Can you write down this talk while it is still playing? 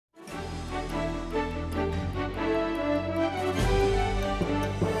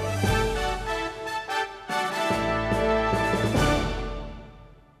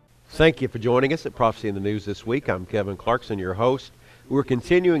Thank you for joining us at Prophecy in the News this week. I'm Kevin Clarkson, your host. We're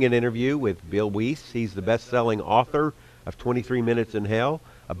continuing an interview with Bill Wiese. He's the best-selling author of 23 Minutes in Hell,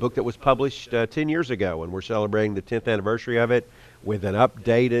 a book that was published 10 years ago, and we're celebrating the 10th anniversary of it with an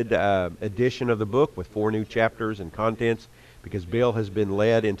updated edition of the book with 4 new chapters and contents, because Bill has been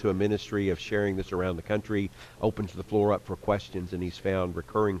led into a ministry of sharing this around the country, opens the floor up for questions, and he's found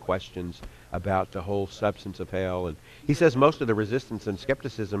recurring questions about the whole substance of hell. And he says most of the resistance and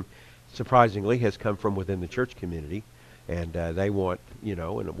skepticism, surprisingly, has come from within the church community. And they want,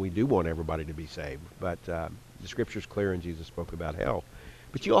 and we do want everybody to be saved. But the Scripture's clear, and Jesus spoke about hell.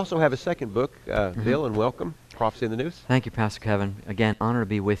 But you also have a second book, Bill, and welcome, Prophecy in the News. Thank you, Pastor Kevin. Again, honor to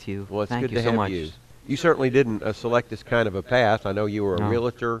be with you. Well, it's Thank good you to so have much. you. You certainly didn't select this kind of a path. I know you were a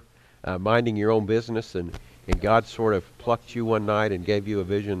realtor, minding your own business, and God sort of plucked you one night and gave you a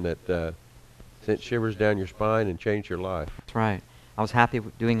vision that sent shivers down your spine and changed your life. That's right. I was happy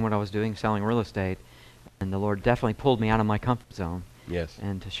doing what I was doing, selling real estate, and the Lord definitely pulled me out of my comfort zone. Yes.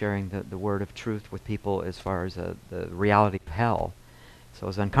 And to sharing the word of truth with people as far as the reality of hell. So it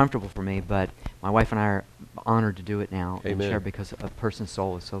was uncomfortable for me, but my wife and I are honored to do it now. Amen. And share, because a person's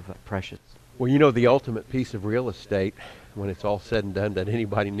soul is so precious. Well, the ultimate piece of real estate, when it's all said and done, that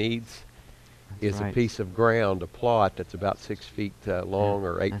anybody needs is right. a piece of ground, a plot that's about 6 feet long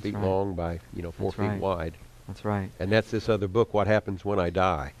or 8 feet right. long by 4 feet right. wide. That's right. And that's this other book, What Happens When I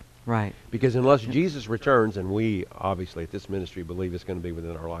Die. Right. Because unless Jesus returns, and we obviously at this ministry believe it's going to be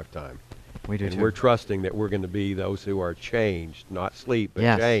within our lifetime, We do and too. we're trusting that we're going to be those who are changed, not sleep, but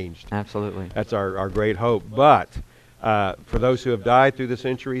Yes, changed. absolutely. That's our great hope. But for those who have died through the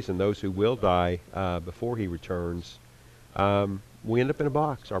centuries and those who will die before he returns, we end up in a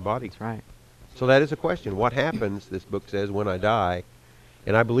box, our bodies. That's right. So that is a question. What happens, this book says, when I die?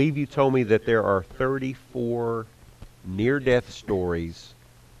 And I believe you told me that there are 34 near-death stories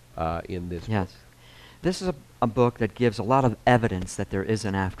in this book. Yes. This is a book that gives a lot of evidence that there is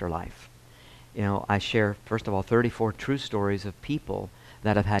an afterlife. I share, first of all, 34 true stories of people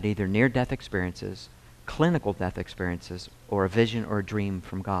that have had either near-death experiences, clinical death experiences, or a vision or a dream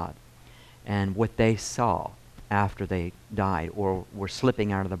from God, and what they saw after they died or were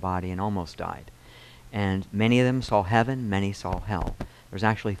slipping out of the body and almost died. And many of them saw heaven, many saw hell. There's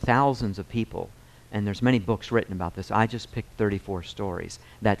actually thousands of people, and there's many books written about this. I just picked 34 stories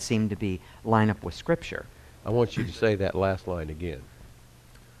that seem to line up with Scripture. I want you to say that last line again.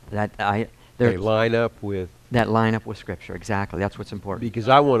 They line up with... That line up with Scripture, exactly. That's what's important. Because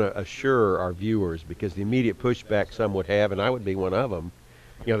I want to assure our viewers, because the immediate pushback some would have, and I would be one of them,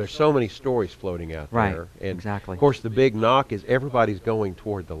 there's so many stories floating out right, there. And exactly. Of course, the big knock is everybody's going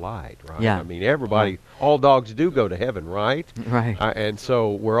toward the light, right? Yeah. I mean, everybody, all dogs do go to heaven, right? Right. And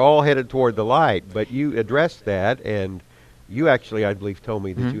so we're all headed toward the light. But you addressed that, and you actually, I believe, told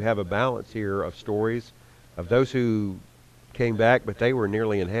me that you have a balance here of stories of those who came back, but they were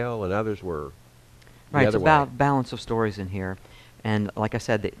nearly in hell, and others were right. It's the other about way. balance of stories in here. And like I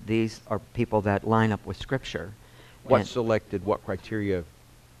said, these are people that line up with Scripture. What criteria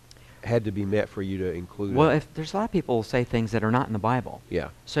had to be met for you to include? Well, if there's a lot of people who say things that are not in the Bible. Yeah.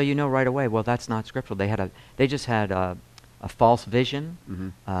 So you know right away, well, that's not scriptural. They just had a false vision,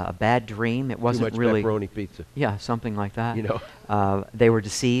 a bad dream. It wasn't Too much really pepperoni pizza. Yeah, something like that. They They were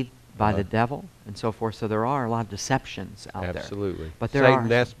deceived by the devil and so forth. So there are a lot of deceptions out there. Absolutely. But there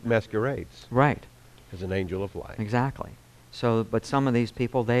Satan masquerades right as an angel of light. Exactly. So, but some of these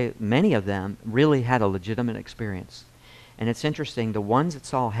people, many of them really had a legitimate experience. And it's interesting, the ones that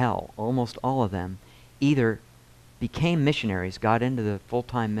saw hell, almost all of them, either became missionaries, got into the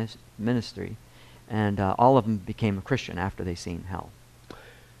full-time ministry, and all of them became a Christian after they seen hell.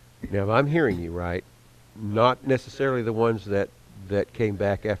 Now, if I'm hearing you right, not necessarily the ones that came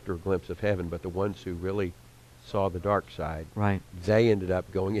back after a glimpse of heaven, but the ones who really saw the dark side. Right. They ended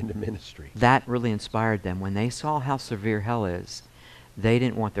up going into ministry. That really inspired them. When they saw how severe hell is, they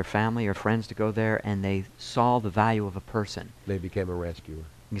didn't want their family or friends to go there, and they saw the value of a person. They became a rescuer.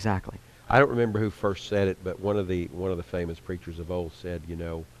 Exactly. I don't remember who first said it, but one of the famous preachers of old said,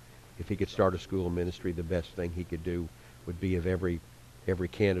 if he could start a school of ministry, the best thing he could do would be if every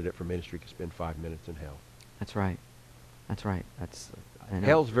candidate for ministry could spend 5 minutes in hell. That's right. That's right.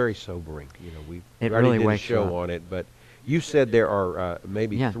 Hell's very sobering. We it already really did a wakes show you up. on it, but you said there are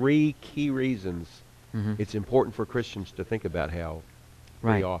maybe 3 key reasons it's important for Christians to think about hell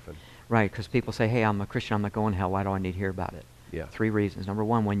pretty often. Right, because people say, hey, I'm a Christian, I'm not going to hell, why do I need to hear about it? Yeah. 3 reasons. Number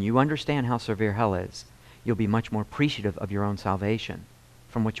 1, when you understand how severe hell is, you'll be much more appreciative of your own salvation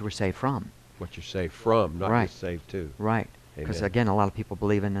from what you were saved from. What you're saved from, not Right. just saved to. Right. Because Amen. again, a lot of people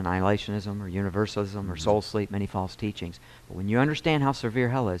believe in annihilationism or universalism or soul sleep, many false teachings. But when you understand how severe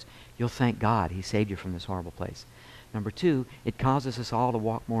hell is, you'll thank God He saved you from this horrible place. Number two, it causes us all to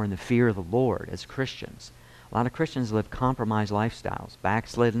walk more in the fear of the Lord as Christians. A lot of Christians live compromised lifestyles,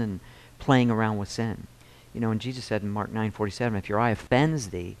 backslidden and playing around with sin. You know, and Jesus said in Mark 9:47, if your eye offends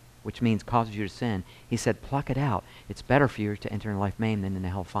thee, which means causes you to sin, He said, pluck it out. It's better for you to enter in life maimed than in the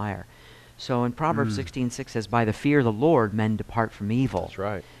hell fire. So in Proverbs 16:6 says, by the fear of the Lord men depart from evil. That's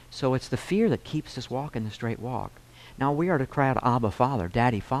right. So it's the fear that keeps us walking the straight walk. Now we are to cry out, Abba, Father,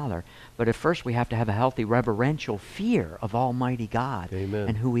 Daddy, Father. But at first we have to have a healthy reverential fear of Almighty God. Amen.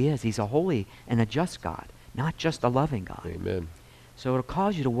 And who He is. He's a holy and a just God, not just a loving God. Amen. So it'll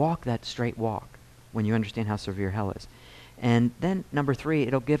cause you to walk that straight walk when you understand how severe hell is. And then number three,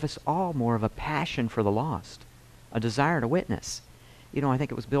 it'll give us all more of a passion for the lost, a desire to witness. You know, I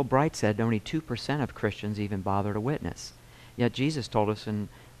think it was Bill Bright said only 2% of Christians even bother to witness. Yet Jesus told us in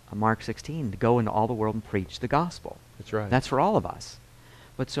Mark 16 to go into all the world and preach the gospel. That's right. That's for all of us.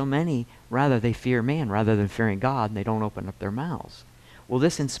 But so many, rather they fear man rather than fearing God, and they don't open up their mouths. Well,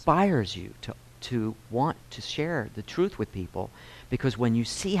 this inspires you to want to share the truth with people, because when you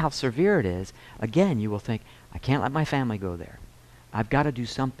see how severe it is, again, you will think, I can't let my family go there. I've got to do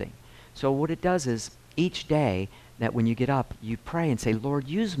something. So what it does is each day that when you get up, you pray and say, Lord,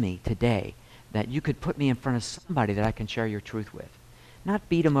 use me today, that you could put me in front of somebody that I can share your truth with. Not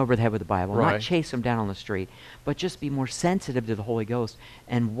beat them over the head with the Bible, Right. not chase them down on the street, but just be more sensitive to the Holy Ghost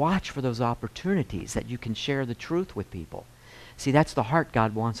and watch for those opportunities that you can share the truth with people. See, that's the heart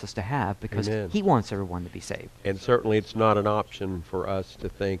God wants us to have, because Amen. He wants everyone to be saved. And certainly it's not an option for us to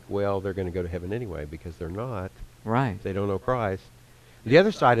think, well, they're going to go to heaven anyway, because they're not. Right. They don't know Christ. The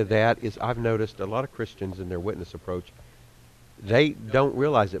other side of that is I've noticed a lot of Christians in their witness approach, they don't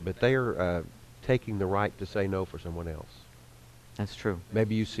realize it, but they are taking the right to say no for someone else. That's true.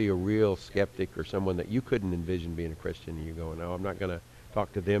 Maybe you see a real skeptic or someone that you couldn't envision being a Christian, and you go, no, I'm not going to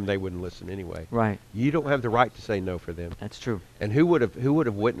talk to them. They wouldn't listen anyway. Right. You don't have the right to say no for them. That's true. And who would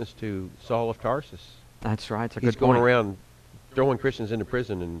have witnessed to Saul of Tarsus? That's right. It's a He's good going point. around throwing Christians into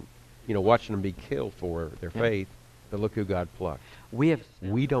prison and, you know, watching them be killed for their Yeah. faith. But look who God plucked. We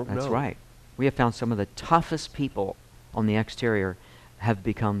don't know. That's right. We have found some of the toughest people on the exterior have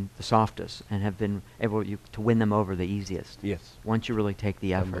become the softest and have been able to win them over the easiest. Yes. Once you really take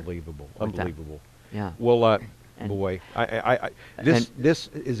the effort. Unbelievable. with them. Unbelievable. Yeah. Well, And- boy, this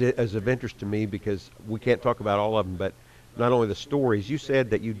is of interest to me, because we can't talk about all of them, but not only the stories. You said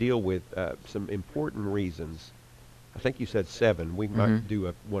that you deal with some important reasons. I think you said 7. We might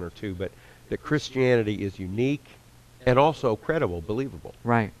do one or two, but that Christianity is unique and also credible, believable.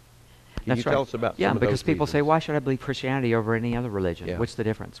 Right. Can you That's right. tell us about Yeah, some of because those people say, reasons? why should I believe Christianity over any other religion? Yeah. What's the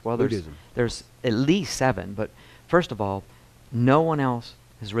difference? Well, Buddhism. there's at least 7, but first of all, no one else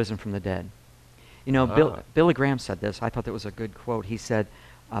has risen from the dead. You know, Billy Graham said this. I thought that was a good quote. He said,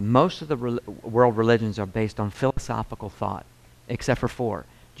 most of the world religions are based on philosophical thought, except for 4,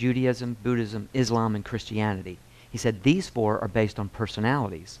 Judaism, Buddhism, Islam, and Christianity. He said these 4 are based on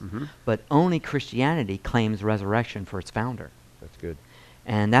personalities, but only Christianity claims resurrection for its founder. That's good.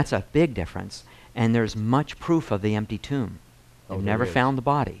 And that's a big difference. And there's much proof of the empty tomb. They've there never is. found the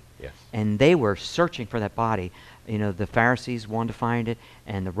body. Yes. And they were searching for that body. You know, the Pharisees wanted to find it,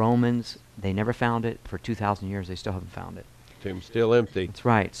 and the Romans, they never found it. For 2,000 years, they still haven't found it. Tomb's still empty. That's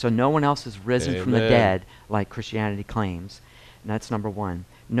right. So no one else has risen from the Amen. dead like Christianity claims. And that's number 1.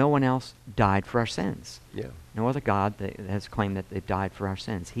 No one else died for our sins. Yeah. No other God that has claimed that they died for our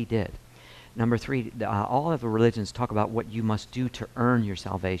sins. He did. Number 3, all of the religions talk about what you must do to earn your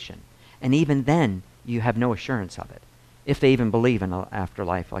salvation. And even then, you have no assurance of it, if they even believe in an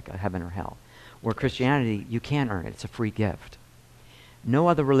afterlife like a heaven or hell. Where Christianity, you can earn it. It's a free gift. No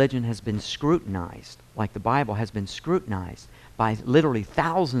other religion has been scrutinized like the Bible has been scrutinized by literally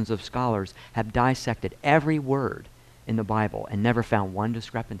thousands of scholars have dissected every word in the Bible and never found one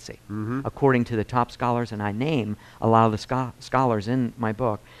discrepancy. According to the top scholars, and I name a lot of the scholars in my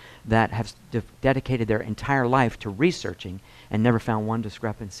book that have dedicated their entire life to researching and never found one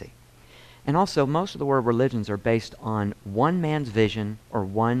discrepancy. And also, most of the world religions are based on one man's vision or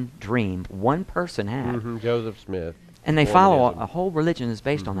one dream one person had. Joseph Smith. And they follow Mormonism. a whole religion is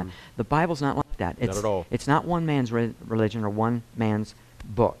based on that. The Bible's not like that. Not at all. It's not one man's religion or one man's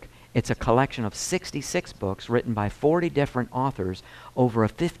book. It's a collection of 66 books written by 40 different authors over a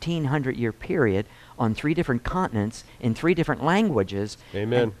 1,500-year period on 3 different continents in 3 different languages.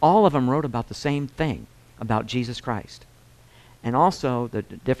 Amen. And all of them wrote about the same thing, about Jesus Christ. And also, the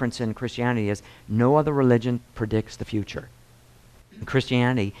difference in Christianity is no other religion predicts the future.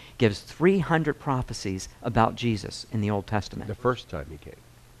 Christianity gives 300 prophecies about Jesus in the Old Testament. The first time he came.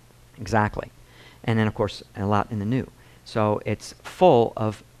 Exactly. And then, of course, a lot in the New. So it's full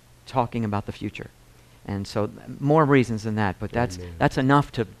of talking about the future. And so more reasons than that, but that's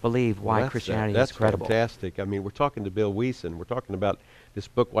enough to believe why Christianity is credible. That's fantastic. I mean, we're talking to Bill Wiese, and we're talking about this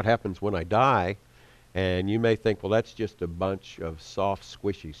book, What Happens When I Die, and you may think, well, that's just a bunch of soft,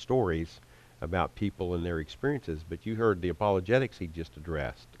 squishy stories about people and their experiences, but you heard the apologetics he just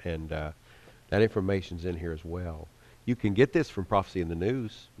addressed, and that information's in here as well. You can get this from Prophecy in the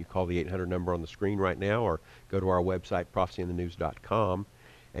News. You call the 800 number on the screen right now, or go to our website, prophecyinthenews.com,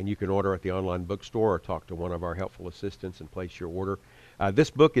 and you can order at the online bookstore or talk to one of our helpful assistants and place your order. This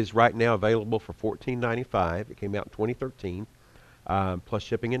book is right now available for $14.95. It came out in 2013, plus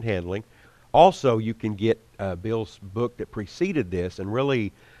shipping and handling. Also, you can get Bill's book that preceded this and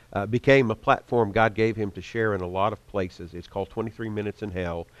really became a platform God gave him to share in a lot of places. It's called 23 Minutes in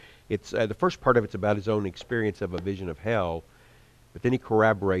Hell. It's the first part of it's about his own experience of a vision of hell, but then he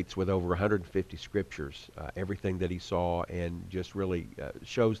corroborates with over 150 scriptures, everything that he saw, and just really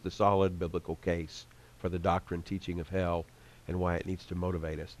shows the solid biblical case for the doctrine teaching of hell and why it needs to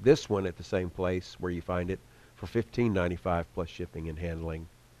motivate us. This one at the same place where you find it for $15.95 plus shipping and handling.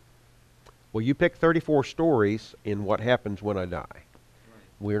 Well, you picked 34 stories in What Happens When I Die. Right.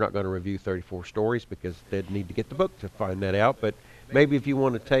 We're not going to review 34 stories because they'd need to get the book to find that out, but maybe if you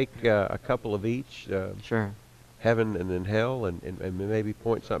want to take a couple of each. Sure. Heaven and then hell, and maybe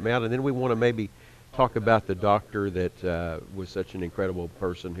point something out. And then we want to maybe talk about the doctor that was such an incredible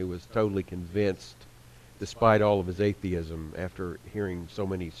person who was totally convinced, despite all of his atheism, after hearing so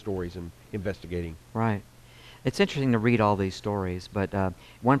many stories and investigating. Right. It's interesting to read all these stories, but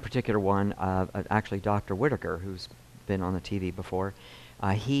one particular one, actually Dr. Whitaker, who's been on the TV before,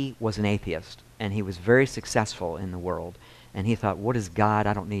 he was an atheist, and he was very successful in the world. And he thought, what is God?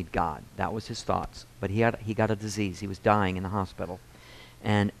 I don't need God. That was his thoughts. But he got a disease. He was dying in the hospital.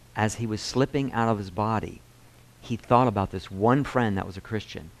 And as he was slipping out of his body, he thought about this one friend that was a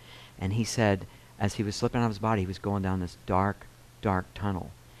Christian. And he said, as he was slipping out of his body, he was going down this dark, dark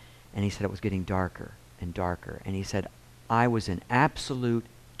tunnel. And he said it was getting darker and darker. And he said, I was in absolute,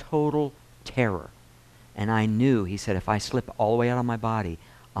 total terror. And I knew, he said, if I slip all the way out of my body,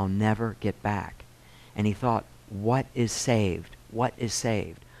 I'll never get back. And he thought, what is saved? What is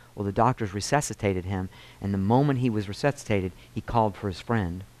saved? Well, the doctors resuscitated him, and the moment he was resuscitated, he called for his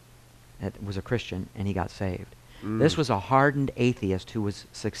friend that was a Christian, and he got saved. This was a hardened atheist who was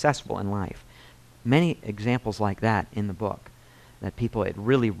successful in life. Many examples like that in the book, that people, it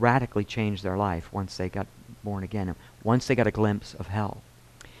really radically changed their life once they got born again, and once they got a glimpse of hell.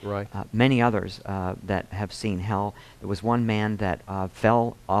 Right. Many others that have seen hell. There was one man that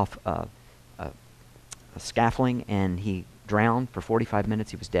fell off a scaffolding, and he drowned for 45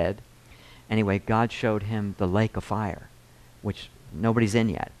 minutes. He was dead. Anyway, God showed him the lake of fire, which nobody's in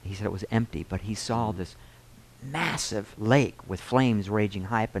yet. He said it was empty, but he saw this massive lake with flames raging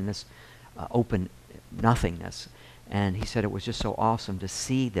high up in this open nothingness. And he said it was just so awesome to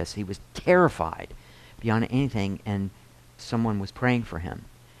see this. He was terrified beyond anything, and someone was praying for him.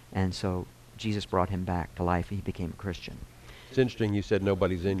 And so Jesus brought him back to life. He became a Christian. It's interesting you said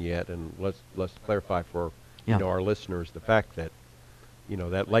nobody's in yet, and let's clarify for our listeners the fact that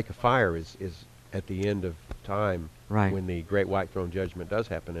that lake of fire is at the end of time, right, when the great white throne judgment does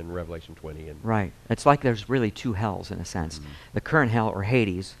happen in Revelation 20. And right. It's like there's really two hells in a sense. The current hell, or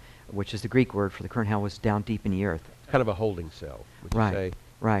Hades, which is the Greek word for the current hell, was down deep in the earth. Kind of a holding cell, would you say?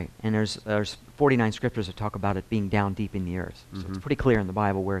 Right. And there's 49 scriptures that talk about it being down deep in the earth. So it's pretty clear in the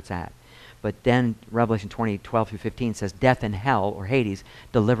Bible where it's at. But then Revelation 20, 12 through 15 says, death and hell, or Hades,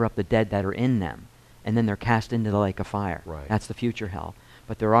 deliver up the dead that are in them. And then they're cast into the lake of fire. Right. That's the future hell.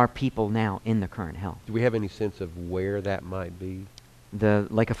 But there are people now in the current hell. Do we have any sense of where that might be? The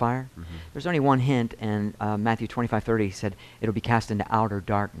lake of fire? There's only one hint, and Matthew 25:30 said it'll be cast into outer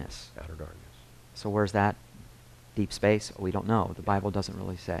darkness. Outer darkness. So where's that? Deep space? We don't know. The Bible doesn't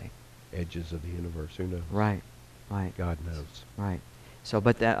really say. Edges of the universe. Who knows? Right. God knows. Right. So,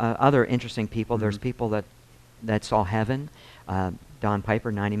 but other interesting people, there's people that saw heaven. Don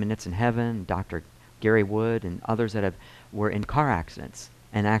Piper, 90 Minutes in Heaven, Dr. Gary Wood, and others that were in car accidents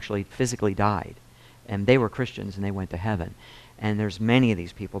and actually physically died. And they were Christians, and they went to heaven. And there's many of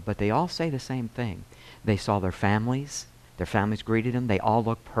these people, but they all say the same thing. They saw their families. Their families greeted them. They all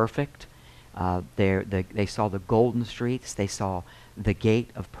looked perfect. They saw the golden streets. They saw the gate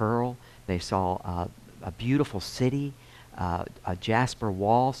of pearl. They saw a beautiful city, a jasper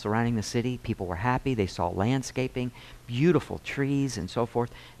wall surrounding the city. People were happy. They saw landscaping, beautiful trees and so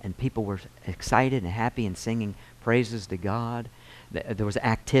forth, and people were excited and happy and singing praises to God. There was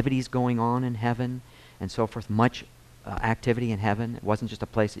activities going on in heaven and so forth, much activity in heaven. It wasn't just a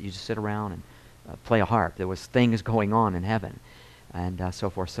place that you just sit around and play a harp. There was things going on in heaven and so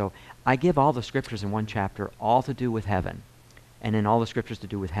forth. So I give all the scriptures in one chapter, all to do with heaven, and then all the scriptures to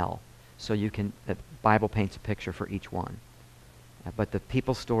do with hell. So the Bible paints a picture for each one. But the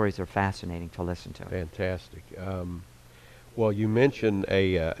people's stories are fascinating to listen to. Fantastic. Well, you mentioned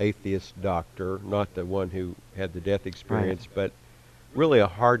a atheist doctor, not the one who had the death experience, but really a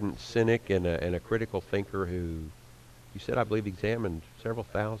hardened cynic and a critical thinker who, you said, I believe, examined several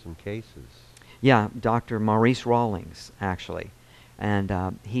thousand cases. Yeah, Dr. Maurice Rawlings, actually.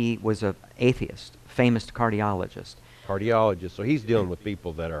 And he was an atheist, famous cardiologist. Cardiologist, so he's dealing with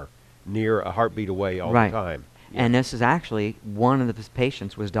people that are near a heartbeat away all the time. Yeah. And this is actually, one of his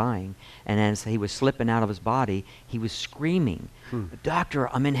patients was dying, and as he was slipping out of his body, he was screaming,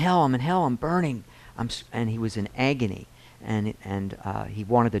 "Doctor, I'm in hell, I'm burning." And he was in agony, and he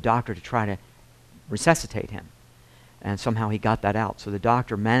wanted the doctor to try to resuscitate him. And somehow he got that out. So the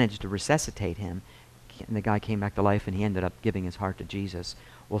doctor managed to resuscitate him, and the guy came back to life, and he ended up giving his heart to Jesus.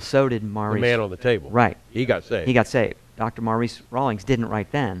 Well, so did Maurice. The man on the table. Right. He got saved. He got saved. Dr. Maurice Rawlings didn't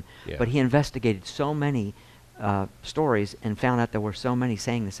right then, but he investigated so many stories and found out there were so many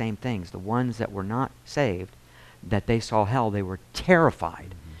saying the same things. The ones that were not saved, that they saw hell, they were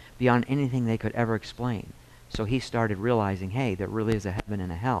terrified beyond anything they could ever explain. So he started realizing, hey, there really is a heaven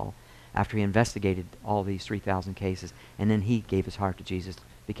and a hell, after he investigated all these 3,000 cases, and then he gave his heart to Jesus,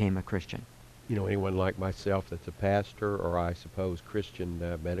 became a Christian. You know, anyone like myself that's a pastor, or I suppose Christian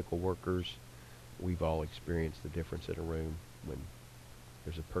medical workers, we've all experienced the difference in a room when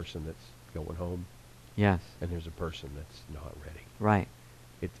there's a person that's going home. Yes. And there's a person that's not ready. Right.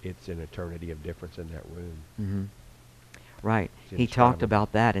 It's an eternity of difference in that room. Mm-hmm. Right. It's He talked indescribable.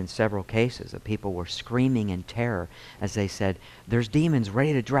 about that in several cases, that people were screaming in terror as they said, "There's demons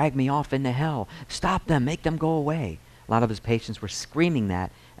ready to drag me off into hell. Stop them, make them go away." A lot of his patients were screaming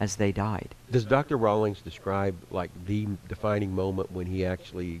that as they died. Does Dr. Rawlings describe like the defining moment when he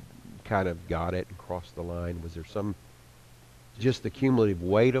actually kind of got it and crossed the line? Was there just the cumulative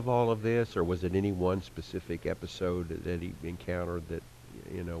weight of all of this, or was it any one specific episode that he encountered that,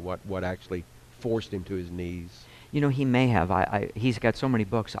 what actually forced him to his knees? You know, he may have. He's got so many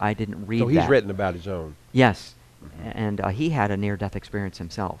books, I didn't read So he's that. written about his own. Yes. And he had a near-death experience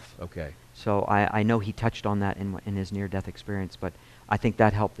himself. Okay. So I know he touched on that in his near-death experience, but I think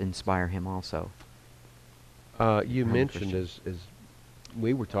that helped inspire him also. You mentioned, as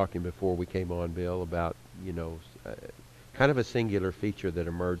we were talking before we came on, Bill, about, kind of a singular feature that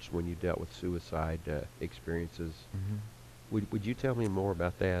emerged when you dealt with suicide experiences. Mm-hmm. Would you tell me more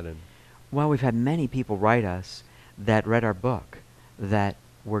about that? And Well, we've had many people write us that read our book that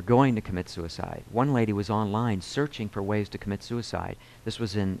were going to commit suicide. One lady was online searching for ways to commit suicide. This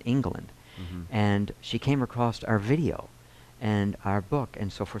was in England. And she came across our video and our book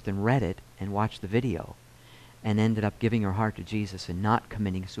and so forth, and read it and watched the video and ended up giving her heart to Jesus and not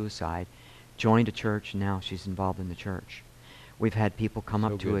committing suicide, joined a church, and now she's involved in the church. We've had people come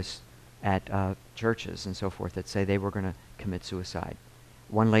up to us at churches and so forth that say they were going to commit suicide.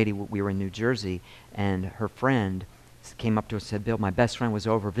 One lady, we were in New Jersey, and her friend came up to us and said, "Bill, my best friend was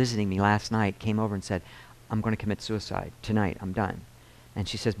over visiting me last night, came over and said, I'm going to commit suicide tonight, I'm done." And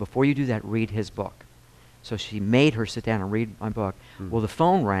she says, "Before you do that, read his book." So she made her sit down and read my book. Well, the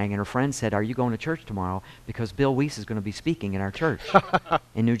phone rang, and her friend said, "Are you going to church tomorrow? Because Bill Wiese is going to be speaking in our church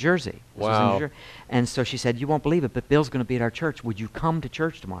in New Jersey." This was in Wow. New And so she said, "You won't believe it, but Bill's going to be at our church. Would you come to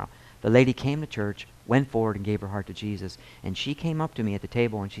church tomorrow?" The lady came to church, went forward, and gave her heart to Jesus. And she came up to me at the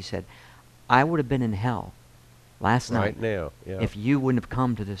table, and she said, "I would have been in hell last night right now, if you wouldn't have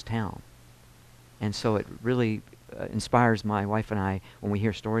come to this town." And so it really inspires my wife and I, when we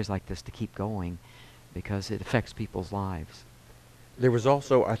hear stories like this, to keep going, because it affects people's lives. There was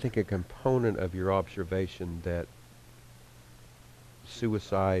also, I think, a component of your observation that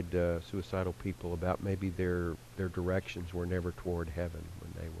suicidal people, about maybe their directions were never toward heaven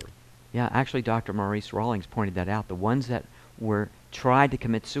when they were. Yeah, actually, Dr. Maurice Rawlings pointed that out. The ones that tried to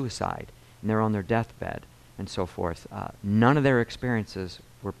commit suicide, and they're on their deathbed and so forth, none of their experiences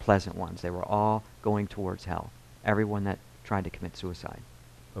were pleasant ones. They were all going towards hell. Everyone that tried to commit suicide.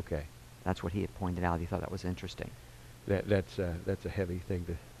 Okay. That's what he had pointed out. He thought that was interesting. That's a heavy thing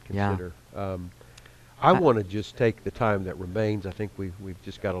to Yeah. consider. I want to just take the time that remains. I think we've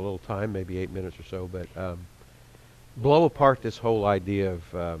just got a little time, maybe 8 minutes or so, but blow apart this whole idea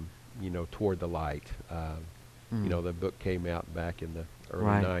of toward the light. The book came out back in the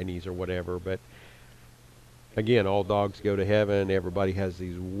early 90s or whatever, but again, all dogs go to heaven. Everybody has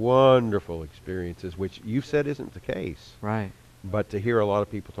these wonderful experiences, which you've said isn't the case. Right. But to hear a lot of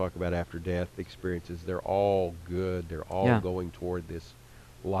people talk about after-death experiences, they're all good. They're all Yeah. going toward this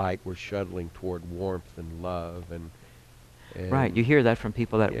light. We're shuttling toward warmth and love, Right. You and hear that from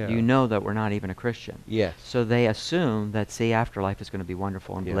people that yeah, you know that were not even a Christian. yes, So they assume that, see, afterlife is going to be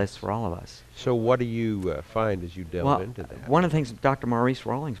wonderful and bliss yes. for all of us. So what do you find as you delve Well, into that? one of the things Dr. Maurice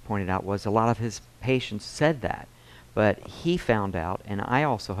Rawlings pointed out was a lot of his patients said that. But he found out, and I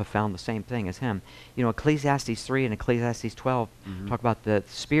also have found the same thing as him. You know, Ecclesiastes 3 and Ecclesiastes 12 Mhm. talk about the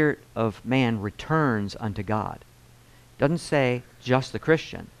spirit of man returns unto God. Doesn't say just the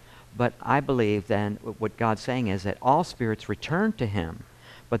Christian, but I believe then what God's saying is that all spirits return to him,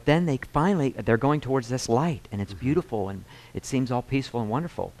 but then they're going towards this light, and it's Mhm. beautiful, and it seems all peaceful and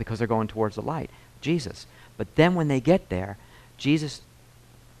wonderful because they're going towards the light, Jesus. But then when they get there, Jesus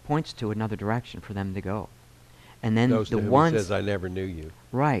points to another direction for them to go. And then Those the to whom he ones, says, "I never knew you."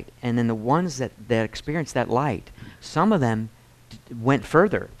 right, and then the ones that experience that light, some of them went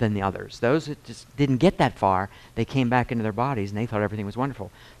further than the others. Those that just didn't get that far, they came back into their bodies and they thought everything was wonderful.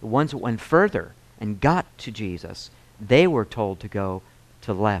 The ones that went further and got to Jesus, they were told to go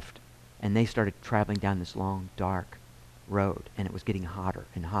to the left, and they started traveling down this long, dark road, and it was getting hotter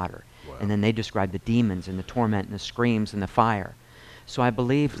and hotter. Wow. And then they described the demons and the torment and the screams and the fire. So I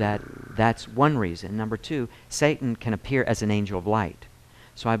believe that that's one reason. Number two, Satan can appear as an angel of light.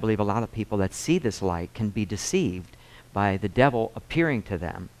 So I believe a lot of people that see this light can be deceived by the devil appearing to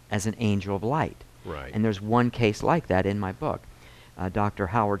them as an angel of light. Right. And there's one case like that in my book. Dr.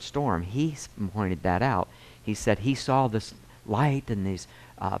 Howard Storm, he pointed that out. He said he saw this light, and these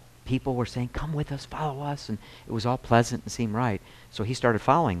people were saying, "Come with us, follow us," and it was all pleasant and seemed right. So he started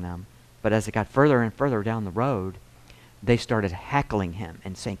following them. But as it got further and further down the road, they started heckling him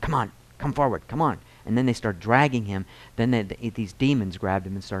and saying, "Come on, come forward, come on." And then they started dragging him. Then these demons grabbed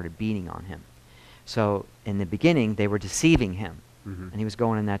him and started beating on him. So in the beginning, they were deceiving him. Mhm. And he was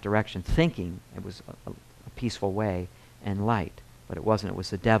going in that direction, thinking it was a peaceful way and light. But it wasn't. It was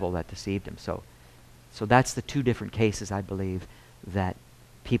the devil that deceived him. So that's the two different cases, I believe, that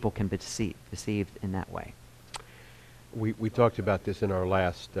people can be deceived in that way. We talked about this in our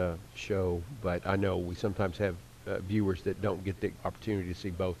last show, but I know we sometimes have viewers that don't get the opportunity to see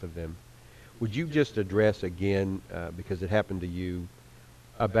both of them. Would you just address again, because it happened to you,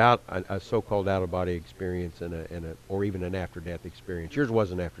 about a so-called out-of-body experience or even an after-death experience? Yours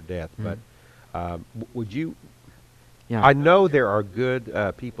wasn't after death, but would you? Yeah. I know there are good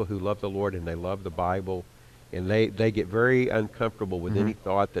people who love the Lord and they love the Bible, and they get very uncomfortable with any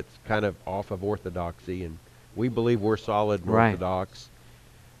thought that's kind of off of orthodoxy, and we believe we're solid and Right. orthodox.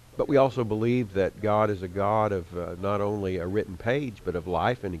 But we also believe that God is a God of not only a written page, but of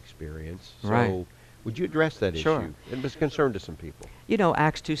life and experience. So Right. would you address that Sure. issue? It was a concern to some people. You know,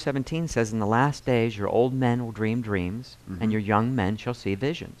 Acts 2:17 says, "In the last days your old men will dream dreams, and your young men shall see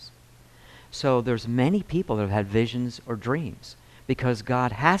visions." So there's many people that have had visions or dreams because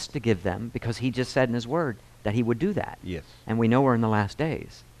God has to give them, because he just said in his word that he would do that. Yes. And we know we're in the last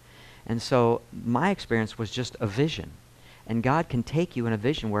days. And so my experience was just a vision. And God can take you in a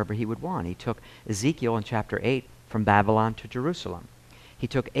vision wherever he would want. He took Ezekiel in chapter 8 from Babylon to Jerusalem. He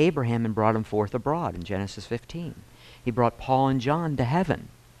took Abraham and brought him forth abroad in Genesis 15. He brought Paul and John to heaven.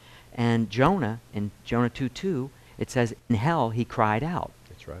 And Jonah, in Jonah 2:2, it says, "In hell he cried out."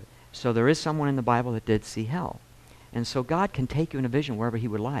 That's right. So there is someone in the Bible that did see hell. And so God can take you in a vision wherever he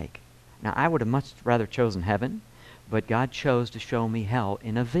would like. Now, I would have much rather chosen heaven, but God chose to show me hell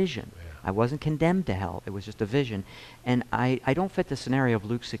in a vision. Yeah. I wasn't condemned to hell. It was just a vision. And I don't fit the scenario of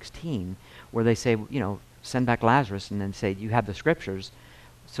Luke 16, where they say, you know, send back Lazarus, and then say, you have the scriptures.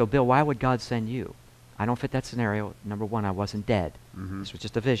 So, Bill, why would God send you? I don't fit that scenario. Number one, I wasn't dead. This was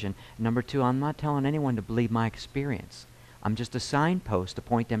just a vision. Number two, I'm not telling anyone to believe my experience. I'm just a signpost to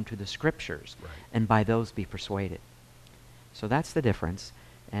point them to the scriptures, Right. and by those be persuaded. So that's the difference.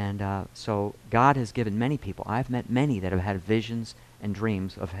 And so God has given many people. I've met many that have had visions and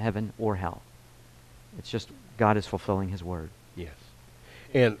dreams of heaven or hell. It's just God is fulfilling his word. Yes.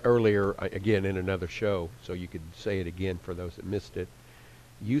 And earlier, again, in another show, so you could say it again for those that missed it,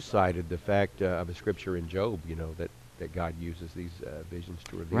 you cited the fact of a scripture in Job, you know, that God uses these visions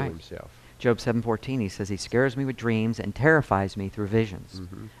to reveal Right. himself. Job 7:14, he says, he scares me with dreams and terrifies me through visions.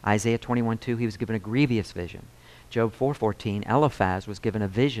 Isaiah 21:2, he was given a grievous vision. Job 4:14, Eliphaz was given a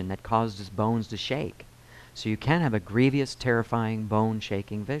vision that caused his bones to shake. So you can have a grievous, terrifying,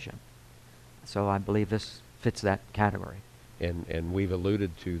 bone-shaking vision. So I believe this fits that category. And we've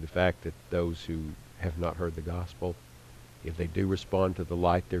alluded to the fact that those who have not heard the gospel, if they do respond to the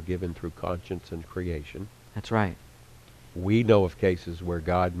light they're given through conscience and creation, That's right. we know of cases where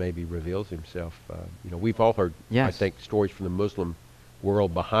God maybe reveals himself. We've all heard, I Yes. think, stories from the Muslim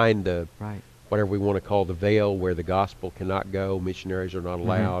world behind the, Right. whatever we want to call the veil, where the gospel cannot go, missionaries are not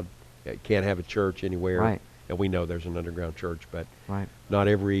allowed, can't have a church anywhere. Right. And we know there's an underground church, but Right. not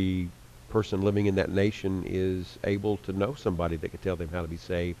every person living in that nation is able to know somebody that can tell them how to be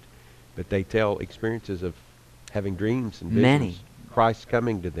saved. But they tell experiences of having dreams and visions, Many. Christ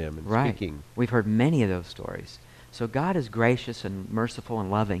coming to them and Right. speaking. We've heard many of those stories. So God is gracious and merciful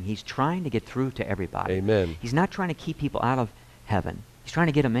and loving. He's trying to get through to everybody. Amen. He's not trying to keep people out of heaven. He's trying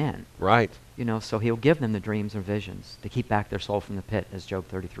to get them in. Right. So he'll give them the dreams or visions to keep back their soul from the pit, as Job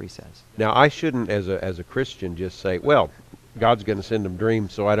 33 says. Now, I shouldn't, as a Christian, just say, well, God's going to send them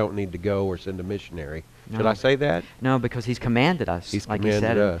dreams, so I don't need to go or send a missionary. Should No. I say that? No, because he's commanded us, He's like he said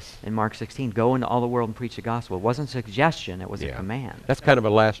commanded us. in Mark 16, go into all the world and preach the gospel. It wasn't a suggestion, it was a Yeah. command. That's kind of a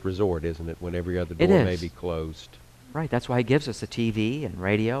last resort, isn't it, when every other It door may is. be closed. Right, that's why he gives us the TV and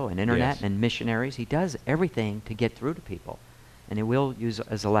radio and internet Yes. and missionaries. He does everything to get through to people. And he will use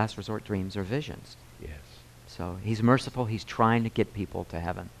as a last resort dreams or visions. Yes. So he's merciful. He's trying to get people to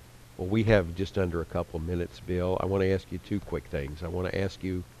heaven. Well, we have just under a couple of minutes, Bill. I want to ask you two quick things. I want to ask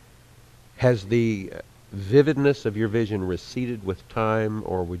you, has the vividness of your vision receded with time,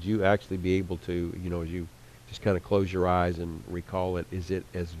 or would you actually be able to, as you just kind of close your eyes and recall it, is it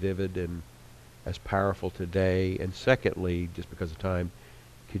as vivid and as powerful today? And secondly, just because of time,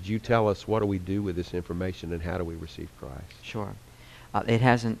 could you tell us what do we do with this information and how do we receive Christ? Sure. It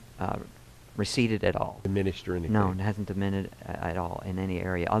hasn't receded at all. Diminished or anything? No, it hasn't diminished at all in any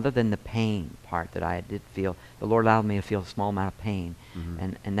area, other than the pain part that I did feel. The Lord allowed me to feel a small amount of pain,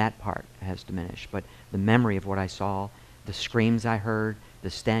 and that part has diminished. But the memory of what I saw, the screams I heard, the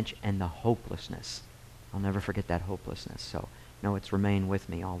stench, and the hopelessness, I'll never forget that hopelessness. So, no, it's remained with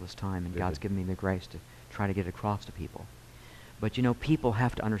me all this time, and God's given me the grace to try to get it across to people. But, people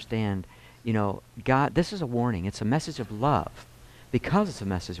have to understand, God, this is a warning. It's a message of love because it's a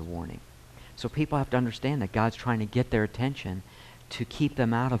message of warning. So people have to understand that God's trying to get their attention to keep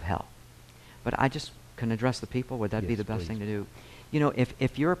them out of hell. But I just can address the people. Would that be Yes, the best please. thing to do?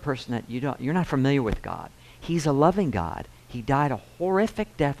 If you're a person that you're not familiar with God, He's a loving God. He died a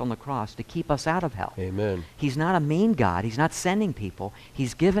horrific death on the cross to keep us out of hell. Amen. He's not a mean God. He's not sending people.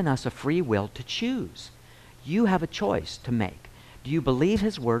 He's given us a free will to choose. You have a choice to make. Do you believe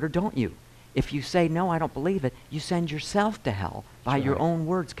His word or don't you? If you say, no, I don't believe it, you send yourself to hell by That's your right. own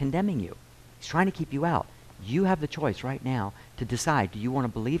words condemning you. He's trying to keep you out. You have the choice right now to decide, do you want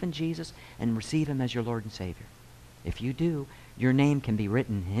to believe in Jesus and receive Him as your Lord and Savior? If you do, your name can be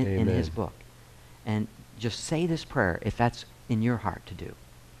written in His Amen. book. And just say this prayer if that's in your heart to do.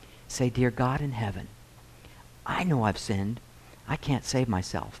 Say, dear God in heaven, I know I've sinned. I can't save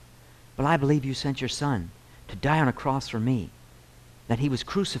myself. But I believe you sent your Son to die on a cross for me. That He was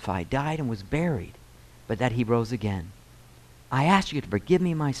crucified, died, and was buried, but that He rose again. I ask you to forgive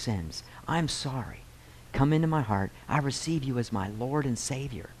me my sins. I'm sorry. Come into my heart. I receive you as my Lord and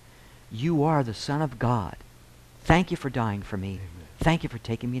Savior. You are the Son of God. Thank you for dying for me. Amen. Thank you for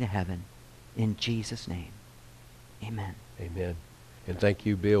taking me to heaven. In Jesus' name, amen. Amen. And thank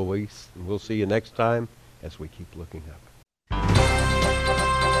you, Bill Wiese. And we'll see you next time as we keep looking up.